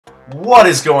What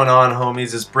is going on,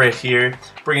 homies? It's Britt here,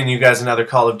 bringing you guys another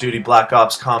Call of Duty Black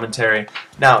Ops commentary.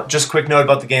 Now, just a quick note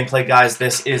about the gameplay, guys.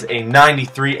 This is a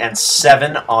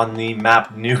 93-7 on the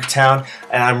map Nuketown,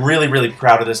 and I'm really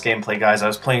proud of this gameplay, guys. I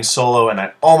was playing solo, and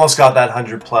I almost got that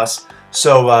 100+.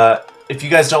 So, if you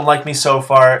guys don't like me so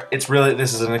far, this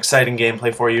is an exciting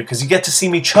gameplay for you, because you get to see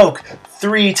me choke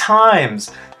 3 times.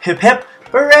 Hip hip,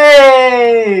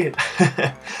 hooray!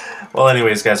 Well,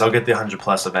 anyways, guys, I'll get the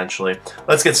 100+ eventually.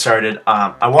 Let's get started.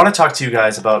 I want to talk to you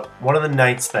guys about one of the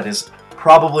nights that is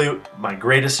probably my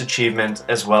greatest achievement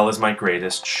as well as my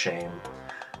greatest shame.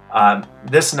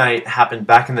 This night happened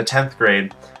back in the 10th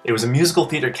grade. It was a musical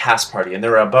theater cast party, and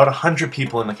there were about 100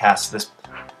 people in the cast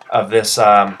of this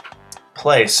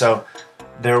play. So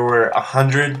there were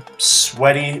 100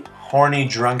 sweaty, horny,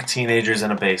 drunk teenagers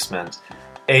in a basement,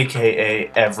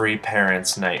 aka every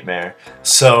parent's nightmare.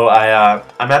 So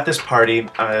I'm at this party.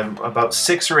 I'm about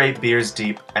 6 or 8 beers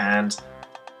deep, and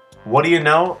what do you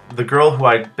know? The girl who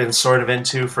I'd been sort of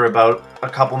into for about a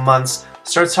couple months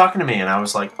starts talking to me, and I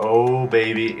was like, oh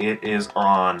baby, it is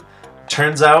on.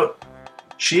 Turns out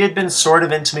she had been sort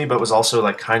of into me, but was also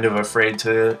like kind of afraid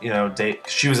to, date.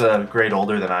 She was a grade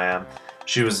older than I am.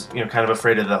 She was, kind of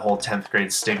afraid of the whole 10th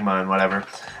grade stigma and whatever.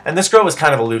 And this girl was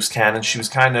kind of a loose cannon. She was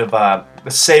kind of a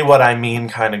say what I mean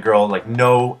kind of girl, like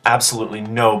absolutely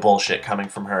no bullshit coming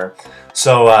from her.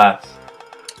 So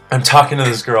I'm talking to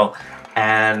this girl,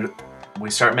 and we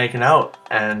start making out,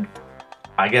 and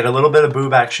I get a little bit of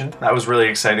boob action. That was really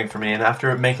exciting for me. And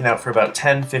after making out for about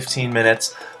 10-15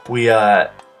 minutes,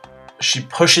 she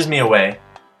pushes me away,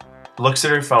 looks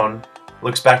at her phone,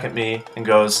 looks back at me, and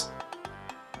goes,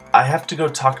 I have to go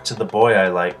talk to the boy I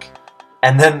like.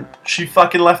 And then she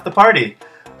fucking left the party,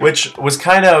 which was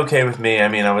kind of okay with me. I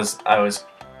mean, I was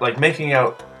like, making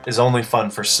out is only fun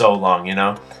for so long,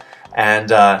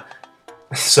 And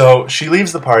so she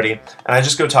leaves the party, and I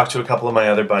just go talk to a couple of my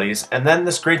other buddies, and then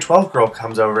this grade 12 girl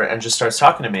comes over and just starts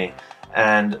talking to me.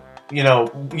 And you know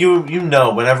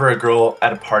whenever a girl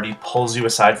at a party pulls you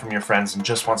aside from your friends and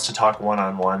just wants to talk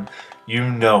one-on-one,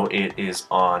 it is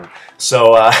on.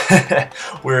 So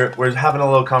we're having a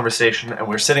little conversation, and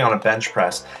we're sitting on a bench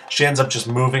press. She ends up just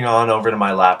moving on over to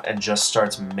my lap and just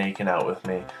starts making out with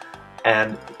me.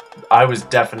 And I was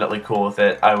definitely cool with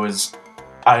it. I was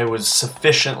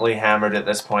sufficiently hammered at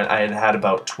this point. I had had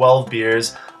about 12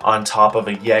 beers on top of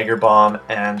a Jaeger bomb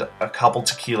and a couple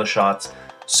tequila shots.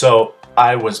 So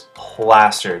I was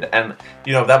plastered. And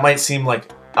that might seem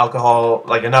like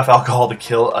enough alcohol to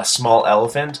kill a small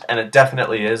elephant, and it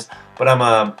definitely is, but I'm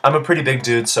a pretty big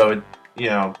dude, so it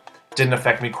didn't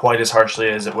affect me quite as harshly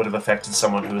as it would have affected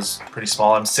someone who was pretty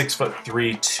small. I'm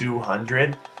 6'3",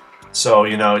 200, so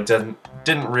it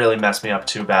didn't really mess me up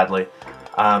too badly.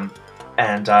 So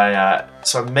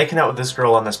I'm making out with this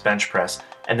girl on this bench press,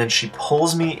 and then she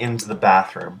pulls me into the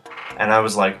bathroom, and I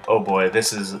was like, oh boy,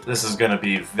 this is gonna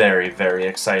be very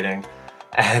exciting.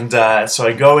 And so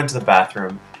I go into the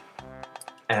bathroom,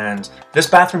 and this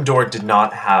bathroom door did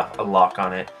not have a lock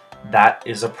on it. That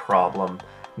is a problem.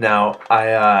 Now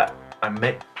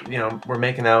we're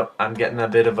making out. I'm getting a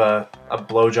bit of a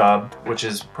blowjob, which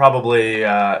is probably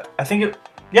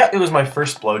it was my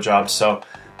first blowjob, so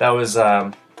that was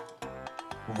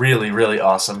really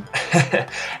awesome.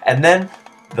 And then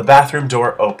the bathroom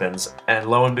door opens, and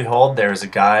lo and behold, there's a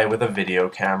guy with a video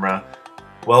camera.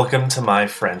 Welcome to my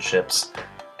friendships.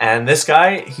 And this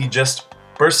guy, he just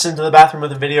bursts into the bathroom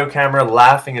with a video camera,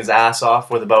 laughing his ass off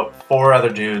with about 4 other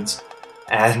dudes.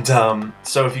 And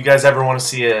so if you guys ever want to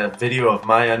see a video of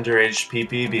my underage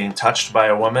pee-pee being touched by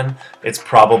a woman, it's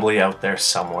probably out there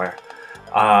somewhere.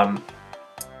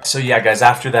 So yeah, guys,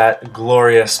 after that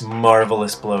glorious,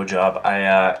 marvelous blowjob,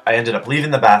 I ended up leaving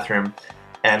the bathroom,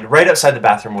 and right outside the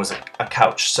bathroom was a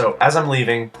couch. So as I'm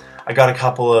leaving, I got a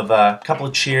couple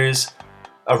of cheers,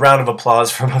 a round of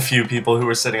applause from a few people who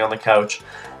were sitting on the couch,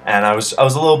 and I was a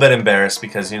little bit embarrassed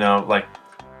because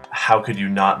how could you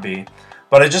not be?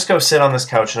 But I just go sit on this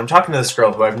couch, and I'm talking to this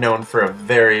girl who I've known for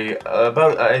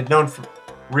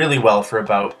really well for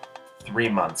about 3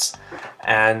 months,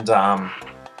 and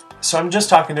so I'm just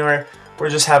talking to her. We're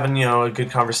just having a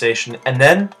good conversation, and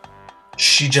then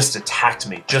she just attacked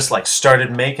me, just like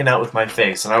started making out with my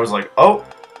face, and I was like, oh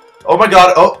my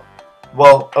god, oh,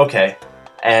 well, okay.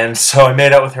 And so I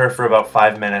made out with her for about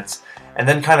 5 minutes, and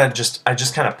then I just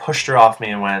kind of pushed her off me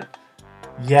and went,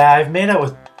 yeah, I've made out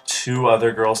with 2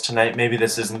 other girls tonight, maybe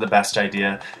this isn't the best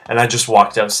idea. And I just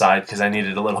walked outside because I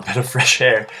needed a little bit of fresh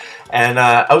air. And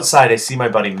outside I see my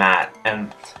buddy Matt,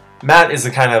 and Matt is the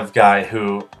kind of guy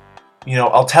who you know,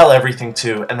 I'll tell everything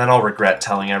to, and then I'll regret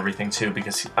telling everything to,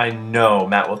 because I know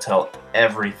Matt will tell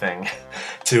everything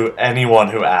to anyone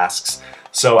who asks.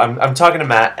 So I'm talking to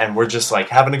Matt, and we're just like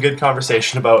having a good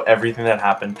conversation about everything that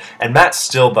happened. And Matt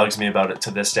still bugs me about it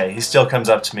to this day. He still comes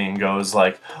up to me and goes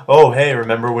like, "Oh, hey,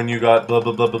 remember when you got blah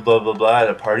blah blah blah blah blah blah at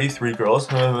a party, 3 girls?"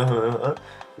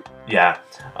 Yeah.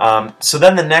 So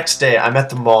then the next day, I'm at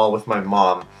the mall with my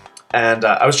mom, and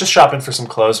I was just shopping for some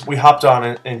clothes. We hopped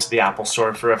on into the Apple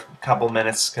store for a couple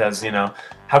minutes because, you know,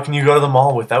 how can you go to the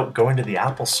mall without going to the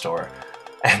Apple store?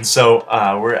 And so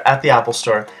we're at the Apple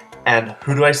store, and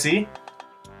who do I see?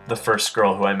 The first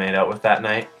girl who I made out with that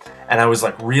night. And I was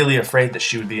like really afraid that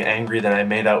she would be angry that I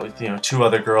made out with, you know, 2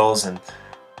 other girls,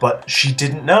 but she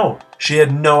didn't know. She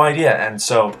had no idea. And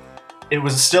so it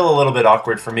was still a little bit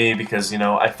awkward for me because, you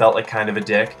know, I felt like kind of a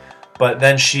dick. But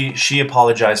then she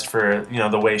apologized for, you know,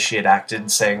 the way she had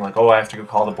acted, saying like, "Oh, I have to go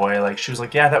call the boy." Like, she was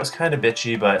like, "Yeah, that was kind of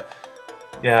bitchy, but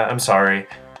yeah, I'm sorry."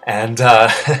 And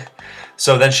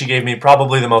so then she gave me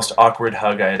probably the most awkward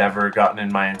hug I had ever gotten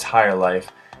in my entire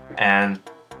life. And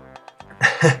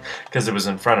because it was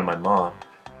in front of my mom.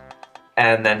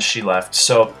 And then she left.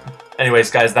 So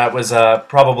anyways, guys, that was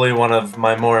probably one of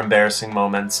my more embarrassing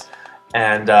moments,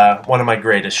 and one of my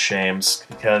greatest shames,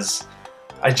 because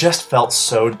I just felt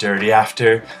so dirty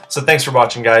after. So thanks for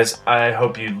watching, guys. I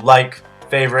hope you like,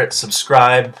 favorite,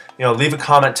 subscribe, you know, leave a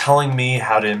comment telling me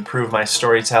how to improve my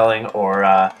storytelling,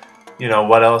 or you know,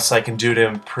 what else I can do to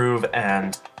improve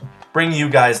and bring you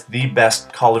guys the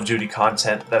best Call of Duty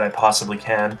content that I possibly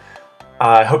can.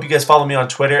 I hope you guys follow me on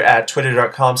Twitter at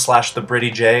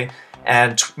twitter.com/thebrittyj,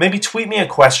 and maybe tweet me a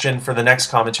question for the next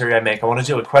commentary I make. I want to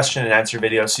do a question and answer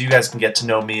video so you guys can get to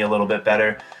know me a little bit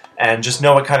better and just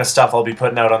know what kind of stuff I'll be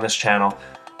putting out on this channel.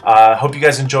 Hope you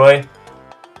guys enjoy.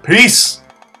 Peace!